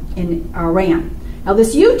in Iran. Now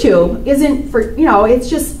this YouTube isn't for,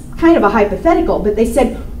 it's just kind of a hypothetical, but they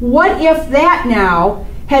said, what if that now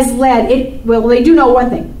has led, well, they do know one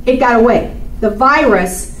thing, it got away. The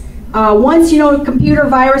virus, once computer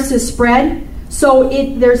viruses spread, so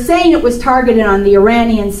they're saying it was targeted on the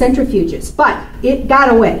Iranian centrifuges, but it got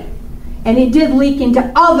away. And it did leak into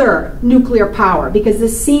other nuclear power because the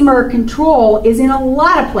CMER control is in a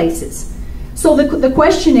lot of places. So the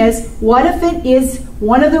question is, what if it is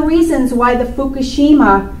one of the reasons why the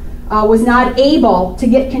Fukushima was not able to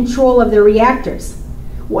get control of the reactors?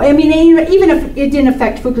 I mean, even if it didn't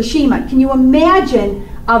affect Fukushima, can you imagine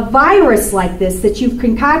a virus like this that you've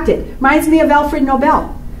concocted? Reminds me of Alfred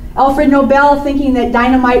Nobel. Alfred Nobel thinking that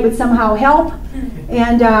dynamite would somehow help.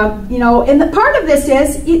 And, and the part of this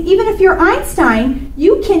is, even if you're Einstein,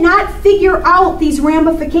 you cannot figure out these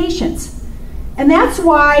ramifications. And that's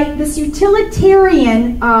why this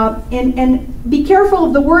utilitarian, and be careful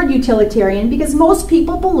of the word utilitarian, because most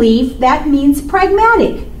people believe that means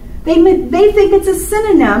pragmatic. They think it's a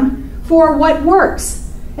synonym for what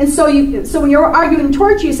works. And so when you're arguing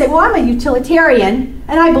towards you say, well, I'm a utilitarian,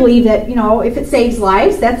 and I believe that, if it saves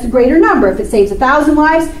lives, that's the greater number. If it saves 1,000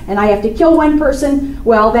 lives, and I have to kill one person,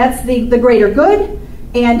 well, that's the greater good,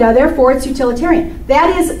 and therefore it's utilitarian.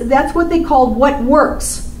 That's what they call what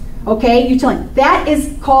works. Okay,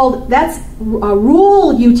 utilitarian. That's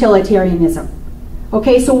rule utilitarianism.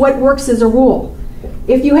 Okay, so what works is a rule.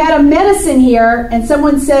 If you had a medicine here and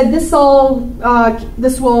someone said this will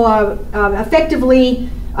effectively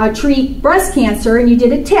treat breast cancer, and you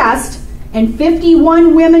did a test and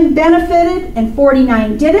 51 women benefited and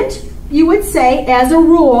 49 didn't, you would say, as a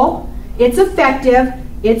rule, it's effective.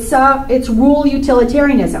 It's rule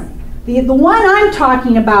utilitarianism. The one I'm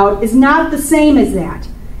talking about is not the same as that.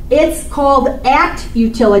 It's called act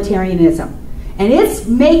utilitarianism, and it's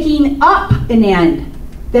making up an end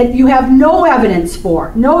that you have no evidence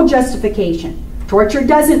for, no justification. Torture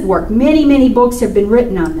doesn't work. Many, many books have been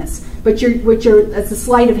written on this, but it's a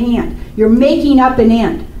sleight of hand. You're making up an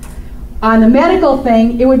end. On the medical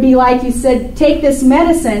thing, it would be like you said, take this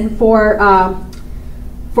medicine for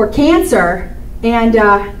cancer, and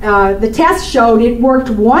the test showed it worked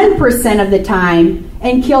 1% of the time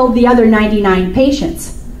and killed the other 99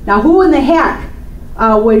 patients. Now, who in the heck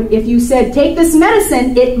would, if you said, take this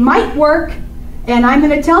medicine, it might work, and I'm going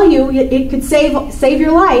to tell you it could save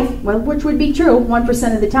your life, well, which would be true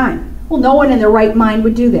 1% of the time. Well, no one in their right mind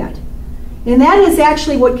would do that. And that is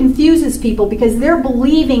actually what confuses people, because they're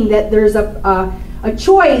believing that there's a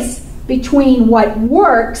choice between what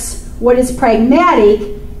works, what is pragmatic,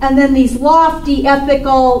 and then these lofty,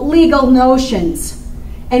 ethical, legal notions.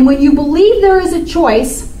 And when you believe there is a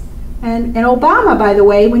choice, and Obama, by the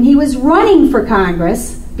way, when he was running for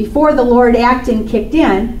Congress, before the Lord Acton kicked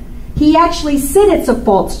in, he actually said it's a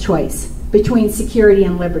false choice between security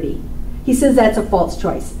and liberty. He says that's a false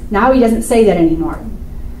choice. Now he doesn't say that anymore.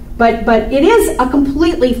 But it is a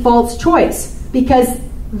completely false choice, because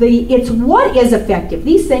it's what is effective.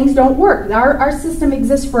 These things don't work. Our system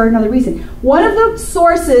exists for another reason. One of the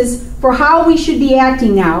sources for how we should be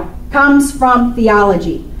acting now comes from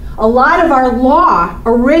theology. A lot of our law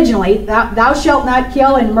originally, thou shalt not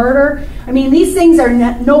kill and murder, I mean, these things are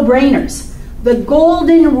no-brainers. The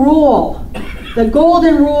golden rule,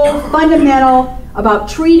 fundamental about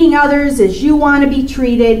treating others as you want to be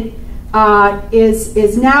treated,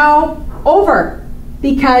 is now over,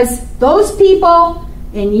 because those people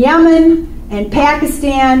in Yemen and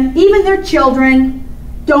Pakistan, even their children,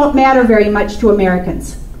 don't matter very much to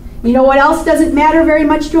Americans. You know what else doesn't matter very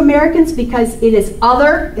much to Americans? Because it is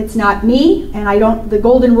other, it's not me, and the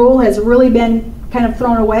golden rule has really been kind of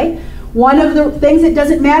thrown away. One of the things that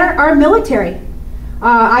doesn't matter are military.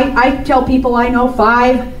 I tell people I know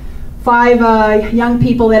five young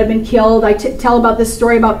people that have been killed. I tell about this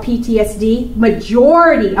story about PTSD.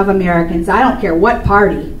 Majority of Americans, I don't care what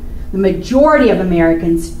party, The majority of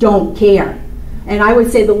Americans don't care. And I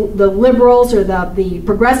would say the liberals or the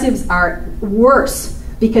progressives are worse,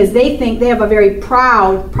 because they think they have a very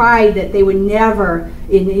pride that they would never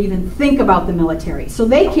even think about the military. So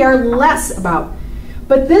they care less about.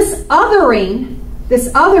 But this othering,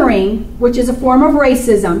 which is a form of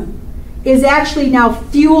racism, is actually now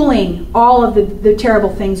fueling all of the terrible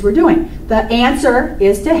things we're doing. The answer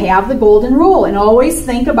is to have the golden rule and always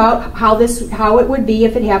think about how it would be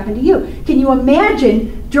if it happened to you. Can you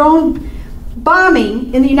imagine drone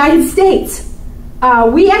bombing in the United States?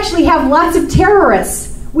 We actually have lots of terrorists.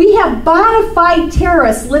 We have bona fide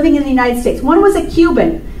terrorists living in the United States. One was a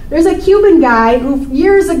Cuban. There's a Cuban guy who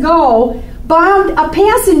years ago bombed a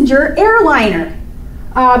passenger airliner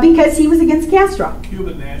because he was against Castro.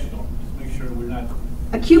 Cuban national. Just make sure we're not...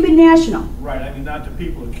 A Cuban national. Right, I mean not the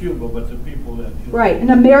people of Cuba, but the people that... Right,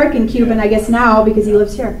 an American Cuban, I guess now, because he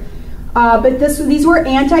lives here. But these were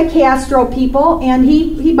anti-Castro people, and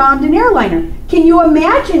he bombed an airliner. Can you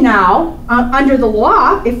imagine now, under the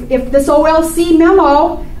law, if this OLC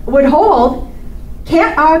memo would hold,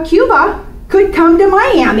 Cuba could come to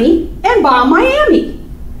Miami and bomb Miami?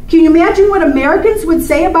 Can you imagine what Americans would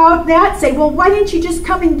say about that? Say, well, why didn't you just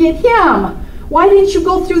come and get him? Why didn't you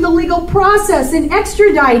go through the legal process and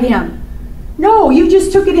extradite him? No, you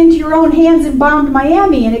just took it into your own hands and bombed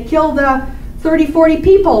Miami, and it killed 30, 40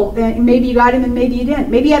 people. Maybe you got him and maybe you didn't.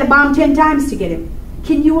 Maybe you had to bomb 10 times to get him.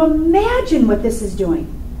 Can you imagine what this is doing?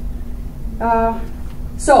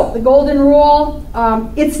 So, the golden rule,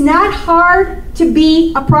 it's not hard to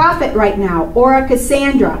be a prophet right now, or a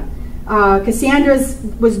Cassandra. Cassandra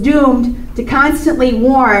was doomed to constantly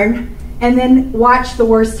warn and then watch the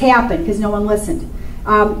worst happen because no one listened.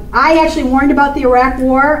 I actually warned about the Iraq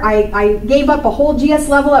War. I gave up a whole GS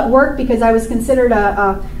level at work because I was considered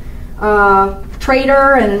a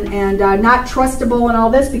traitor and not trustable and all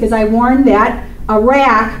this, because I warned that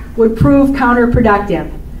Iraq would prove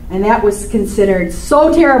counterproductive. And that was considered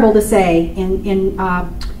so terrible to say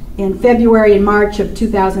in February and March of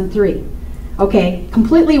 2003. Okay,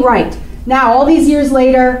 completely right. Now, all these years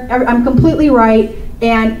later, I'm completely right,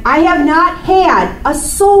 and I have not had a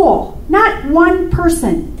soul, not one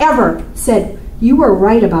person ever said, you were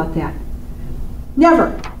right about that.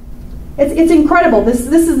 Never. It's incredible. This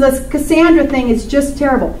Cassandra thing is just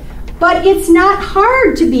terrible. But it's not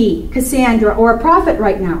hard to be Cassandra or a prophet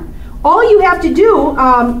right now. All you have to do,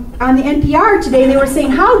 on the NPR today, they were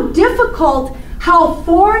saying how difficult, how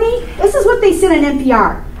thorny. This is what they said on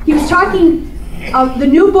NPR. He was talking, the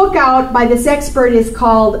new book out by this expert is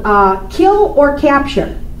called Kill or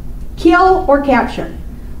Capture. Kill or Capture.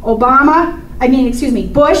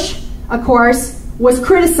 Bush, of course, was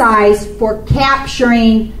criticized for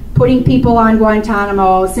capturing, putting people on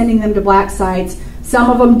Guantanamo, sending them to black sites. Some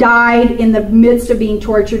of them died in the midst of being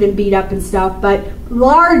tortured and beat up and stuff, but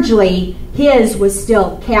largely his was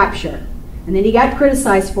still capture. And then he got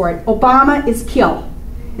criticized for it. Obama is kill.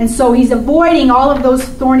 And so he's avoiding all of those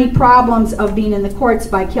thorny problems of being in the courts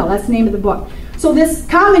by kill. That's the name of the book. So this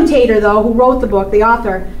commentator, though, who wrote the book, the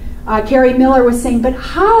author, Carrie Miller, was saying, but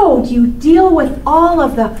how do you deal with all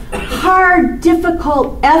of the hard,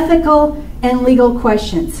 difficult, ethical, and legal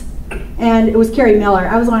questions? And it was Carrie Miller.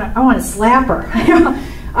 I want to slap her.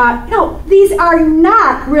 No, these are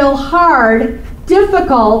not real hard,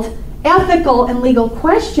 difficult, ethical, and legal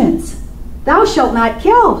questions. Thou shalt not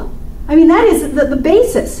kill. I mean, that is the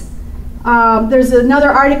basis. There's another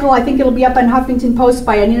article, I think it'll be up on Huffington Post,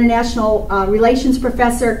 by an international relations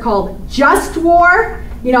professor called Just War,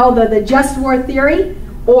 you know, the just war theory,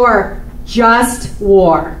 or Just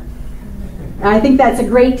War. And I think that's a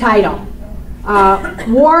great title.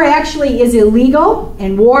 War actually is illegal,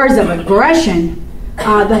 and wars of aggression.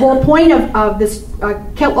 The whole point of this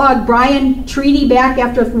Kellogg-Briand Treaty back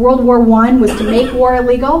after World War I was to make war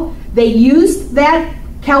illegal. They used that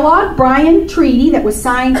Kellogg-Briand Treaty that was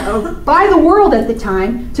signed by the world at the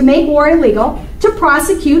time to make war illegal, to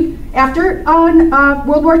prosecute after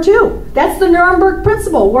World War II. That's the Nuremberg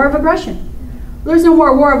Principle, war of aggression. There's no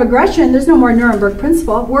more war of aggression, there's no more Nuremberg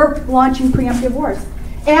Principle. We're launching preemptive wars.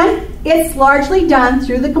 And it's largely done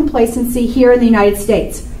through the complacency here in the United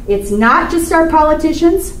States. It's not just our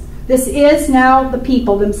politicians. This is now the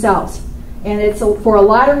people themselves. And it's for a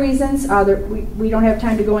lot of reasons. We don't have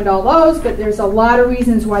time to go into all those, but there's a lot of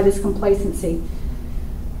reasons why this complacency.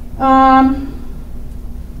 I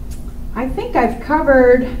think I've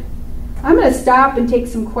covered. I'm going to stop and take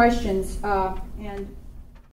some questions. And